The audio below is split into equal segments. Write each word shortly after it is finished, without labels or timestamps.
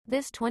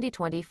This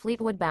 2020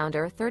 Fleetwood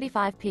Bounder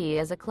 35P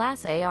is a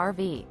Class A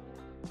RV.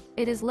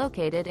 It is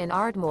located in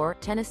Ardmore,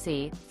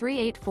 Tennessee,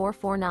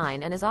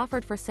 38449 and is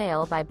offered for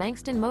sale by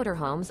Bankston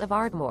Motorhomes of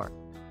Ardmore.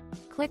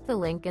 Click the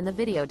link in the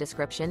video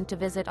description to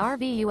visit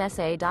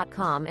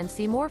RVUSA.com and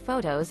see more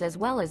photos as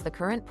well as the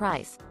current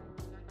price.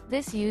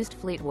 This used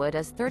Fleetwood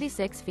is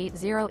 36 feet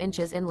 0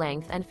 inches in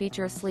length and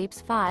features sleeps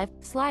 5,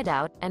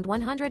 Slideout, and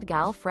 100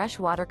 gal fresh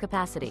water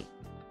capacity.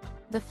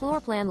 The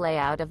floor plan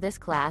layout of this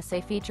Class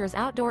A features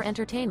outdoor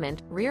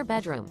entertainment, rear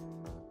bedroom.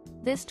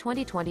 This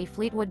 2020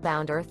 Fleetwood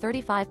Bounder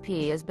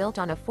 35P is built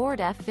on a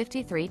Ford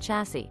F-53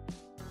 chassis.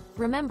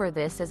 Remember,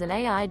 this is an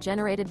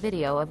AI-generated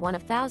video of one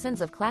of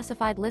thousands of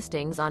classified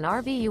listings on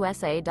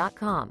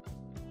RVUSA.com.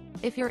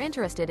 If you're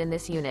interested in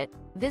this unit,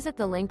 visit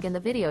the link in the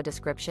video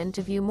description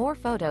to view more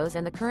photos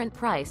and the current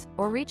price,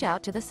 or reach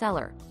out to the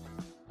seller.